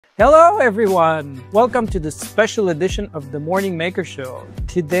Hello everyone! Welcome to this special edition of the Morning Maker Show.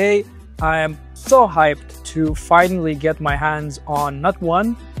 Today I am so hyped to finally get my hands on not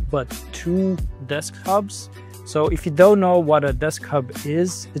one, but two Deskhubs. So if you don't know what a Deskhub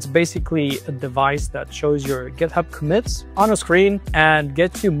is, it's basically a device that shows your GitHub commits on a screen and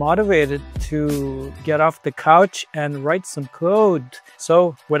gets you motivated to get off the couch and write some code.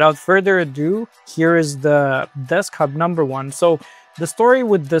 So without further ado, here is the Deskhub number one. So the story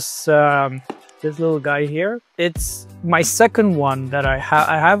with this this little guy here, it's my second one that I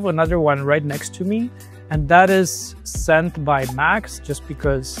have another one right next to me, and that is sent by Max just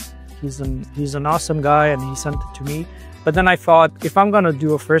because he's an awesome guy and he sent it to me. But then I thought, if I'm gonna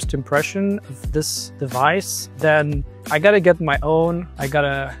do a first impression of this device, then I gotta get my own. I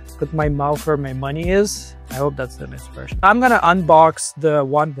gotta put my mouth where my money is. I hope that's the expression. I'm gonna unbox the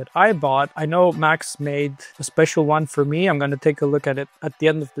one that I bought. I know Max made a special one for me. I'm gonna take a look at it at the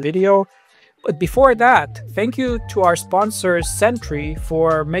end of the video. But before that, thank you to our sponsor Sentry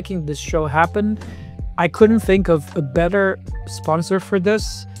for making this show happen. I couldn't think of a better sponsor for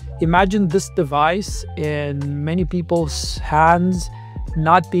this. Imagine this device in many people's hands,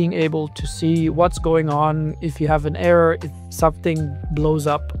 not being able to see what's going on, if you have an error, if something blows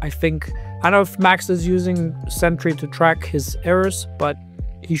up. I don't know if Max is using Sentry to track his errors, but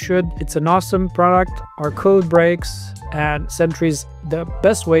he should. It's an awesome product. Our code breaks, and Sentry's the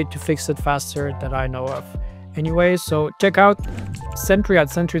best way to fix it faster that I know of. Anyway, so check out Sentry at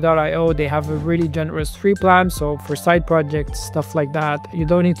sentry.io. They have a really generous free plan, so for side projects, stuff like that, you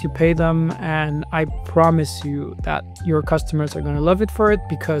don't need to pay them, and I promise you that your customers are going to love it for it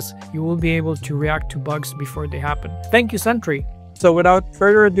because you will be able to react to bugs before they happen. Thank you, Sentry. So without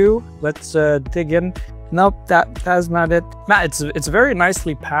further ado, let's dig in. Nope, that's not it. It's very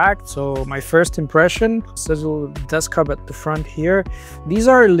nicely packed. So my first impression, says a little Deskhub at the front here. These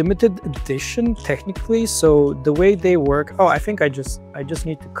are limited edition technically. So the way they work, oh, I think I just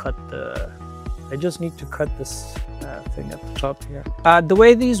need to cut this thing at the top here. The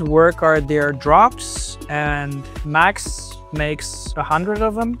way these work are they're drops, and Max makes 100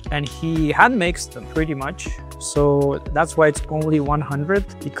 of them, and he hand makes them pretty much. So that's why it's only 100,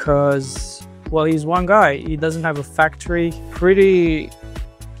 because, well, he's one guy. He doesn't have a factory. Pretty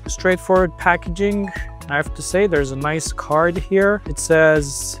straightforward packaging. I have to say, there's a nice card here. It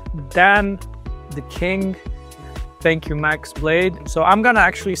says, Dan the King. Thank you, Max Blade. So I'm gonna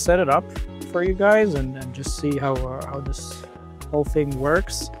actually set it up for you guys and just see how this whole thing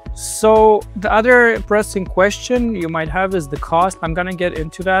works. So the other pressing question you might have is the cost. I'm gonna get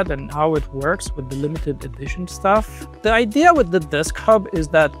into that and how it works with the limited edition stuff. The idea with the Deskhub is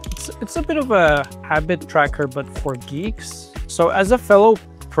that it's a bit of a habit tracker, but for geeks. So as a fellow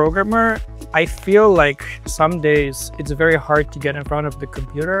programmer, I feel like some days it's very hard to get in front of the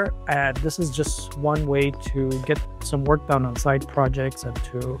computer, and this is just one way to get some work done on side projects and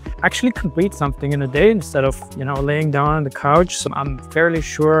to actually complete something in a day instead of, you know, laying down on the couch. So I'm fairly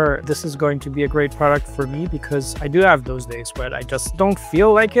sure this is going to be a great product for me because I do have those days where I just don't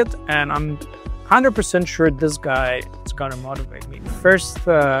feel like it, and I'm 100% sure this guy is gonna motivate me. First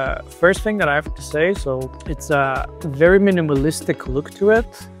thing that I have to say, so it's a very minimalistic look to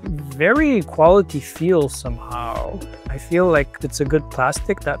it, very quality feel somehow. I feel like it's a good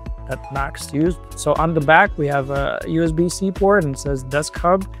plastic that Max used. So on the back we have a USB-C port and it says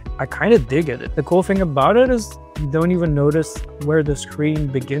Deskhub. I kind of dig it. The cool thing about it is you don't even notice where the screen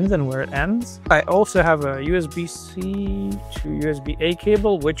begins and where it ends. I also have a USB-C to USB-A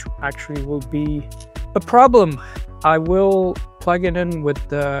cable, which actually will be a problem. I will plug it in with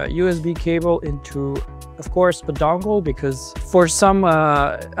the USB cable into, of course, a dongle, because for some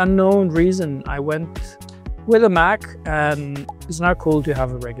unknown reason I went with a Mac, and it's not cool to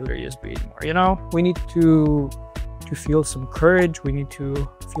have a regular USB anymore. You know, we need to feel some courage. We need to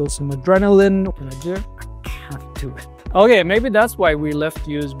feel some adrenaline. What can I do? I can't do it. Okay, maybe that's why we left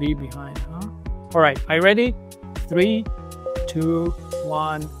USB behind, huh? All right, are you ready? 3, 2,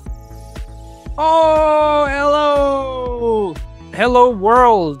 1. Oh, hello! Hello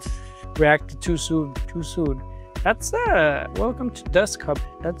world! Reacted too soon, too soon. That's welcome to Deskhub.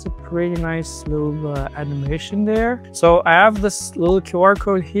 That's a pretty nice little animation there. So I have this little QR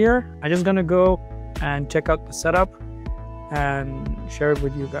code here. I'm just gonna go and check out the setup and share it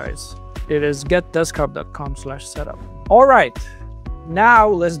with you guys. It is getdeskhub.com/setup. All right, now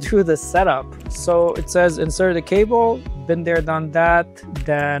let's do the setup. So it says insert a cable, been there, done that.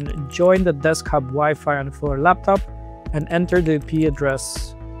 Then join the Deskhub Wi-Fi on a fuller laptop and enter the IP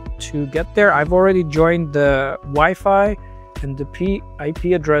address to get there. I've already joined the Wi-Fi, and the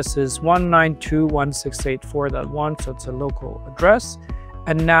IP address is 192.168.4.1, so it's a local address.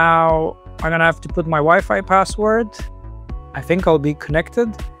 And now I'm gonna have to put my Wi-Fi password. I think I'll be connected.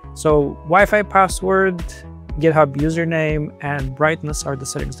 So Wi-Fi password, GitHub username, and brightness are the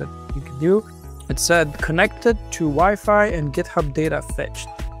settings that you can do. It said connected to Wi-Fi and GitHub data fetched.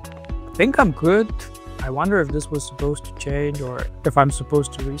 I think I'm good. I wonder if this was supposed to change or if I'm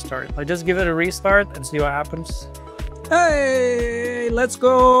supposed to restart. I'll just give it a restart and see what happens. Hey, let's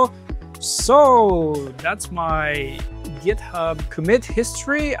go. So that's my GitHub commit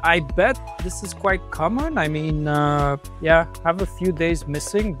history. I bet this is quite common. I mean, yeah, I have a few days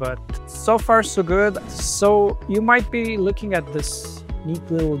missing, but so far so good. So you might be looking at this neat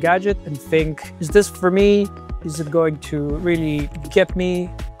little gadget and think, is this for me? Is it going to really get me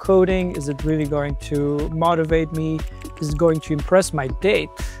coding? Is it really going to motivate me? Is it going to impress my date?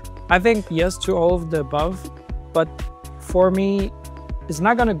 I think yes to all of the above, but for me, it's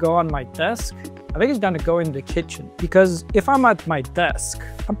not gonna go on my desk. I think it's gonna go in the kitchen, because if I'm at my desk,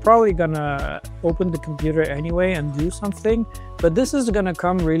 I'm probably gonna open the computer anyway and do something. But this is gonna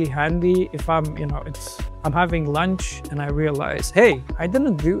come really handy if I'm, I'm having lunch and I realize, hey, I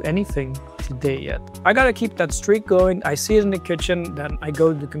didn't do anything today yet. I gotta keep that streak going. I see it in the kitchen, then I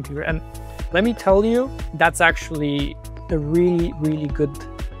go to the computer. And let me tell you, that's actually a really, really good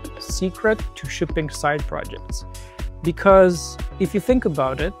secret to shipping side projects. Because if you think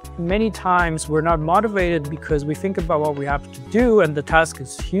about it, many times we're not motivated because we think about what we have to do and the task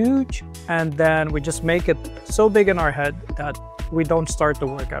is huge, and then we just make it so big in our head that we don't start the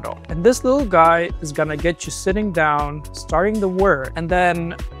work at all. And this little guy is gonna get you sitting down, starting the work, and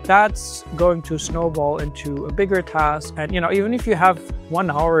then that's going to snowball into a bigger task. And even if you have 1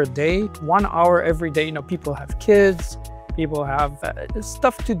 hour a day, 1 hour every day, people have kids, people have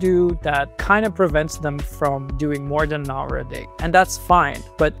stuff to do that kind of prevents them from doing more than an hour a day. And that's fine.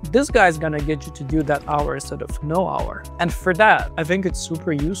 But this guy's gonna get you to do that hour instead of no hour. And for that, I think it's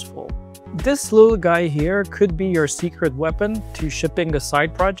super useful. This little guy here could be your secret weapon to shipping a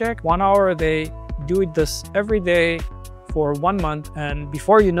side project. 1 hour a day, doing this every day for 1 month. And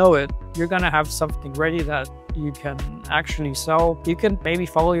before you know it, you're gonna have something ready that you can actually sell. You can maybe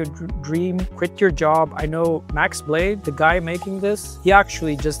follow your dream, quit your job. I know Max Blade, the guy making this, he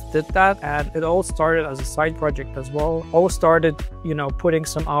actually just did that, and it all started as a side project as well. All started, putting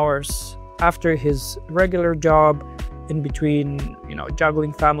some hours after his regular job in between,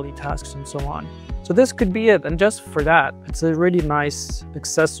 juggling family tasks and so on. So this could be it. And just for that, it's a really nice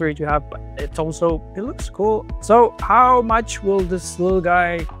accessory to have, but it looks cool. So how much will this little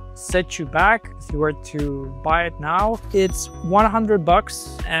guy set you back if you were to buy it now? It's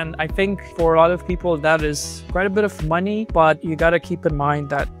 $100, and I think for a lot of people that is quite a bit of money, but you got to keep in mind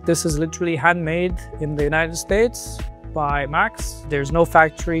that this is literally handmade in the United States by Max. There's no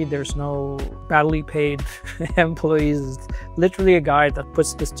factory, there's no badly paid employees. It's literally a guy that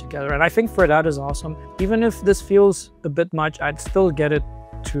puts this together, and I think for that is awesome. Even if this feels a bit much, I'd still get it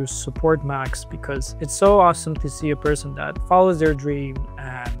to support Max, because it's so awesome to see a person that follows their dream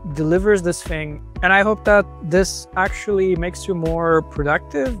and delivers this thing. And I hope that this actually makes you more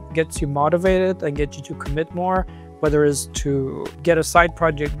productive, gets you motivated, and gets you to commit more, whether it's to get a side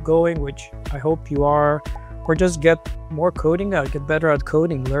project going, which I hope you are, or just get more coding out, get better at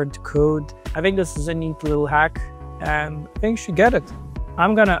coding, learn to code. I think this is a neat little hack, and I think you should get it.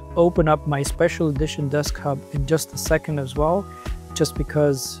 I'm gonna open up my special edition Deskhub in just a second as well, just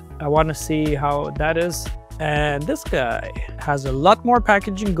because I want to see how that is. And this guy has a lot more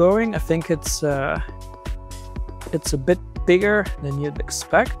packaging going. I think it's a bit bigger than you'd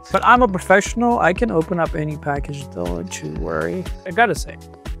expect, but I'm a professional. I can open up any package, don't you worry. I gotta say,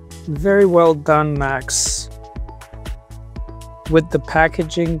 very well done, Max, with the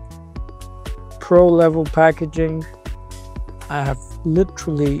packaging, pro level packaging. I have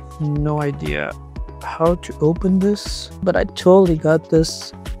literally no idea how to open this, but I totally got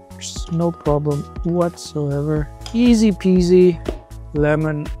this. There's no problem whatsoever. Easy peasy,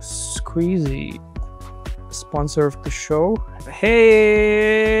 lemon squeezy. Sponsor of the show.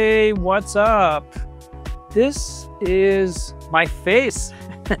 Hey, what's up? This is my face.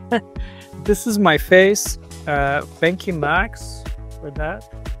 This is my face. Thank you, Max, for that.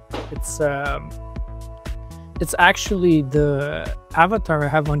 It's actually the avatar I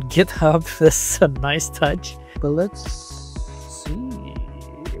have on GitHub. This is a nice touch. But let's see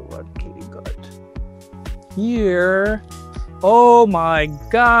what we got here. Oh my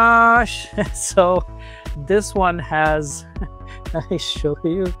gosh. So this one has, I show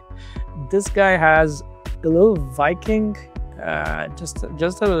you, this guy has a little Viking just at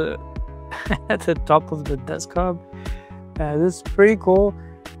the top of the Deskhub. This is pretty cool.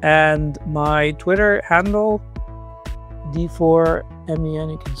 And my Twitter handle, D4 MEN,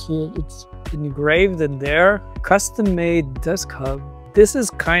 you can see it, it's engraved in there. Custom made Deskhub. This is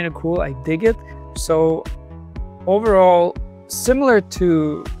kind of cool, I dig it. So overall, similar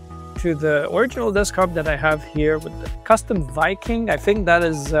to the original Deskhub that I have here with the custom Viking. I think that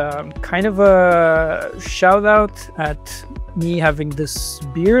is kind of a shout out at me having this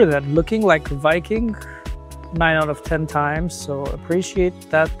beer that looking like a Viking 9 out of 10 times. So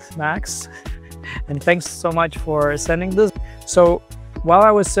appreciate that, Max. And thanks so much for sending this. So while I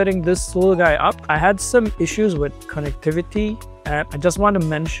was setting this little guy up, I had some issues with connectivity. And I just want to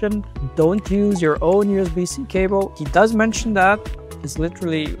mention, don't use your own USB-C cable. He does mention that. It's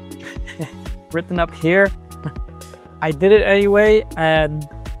literally written up here. I did it anyway, and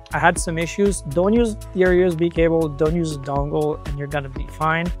I had some issues. Don't use your USB cable, don't use a dongle, and you're gonna be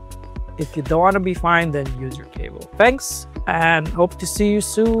fine. If you don't want to be fine, then use your cable. Thanks, and hope to see you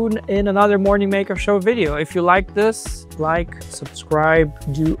soon in another Morning Maker Show video. If you like this, like, subscribe,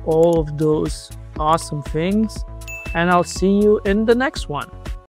 do all of those awesome things, and I'll see you in the next one.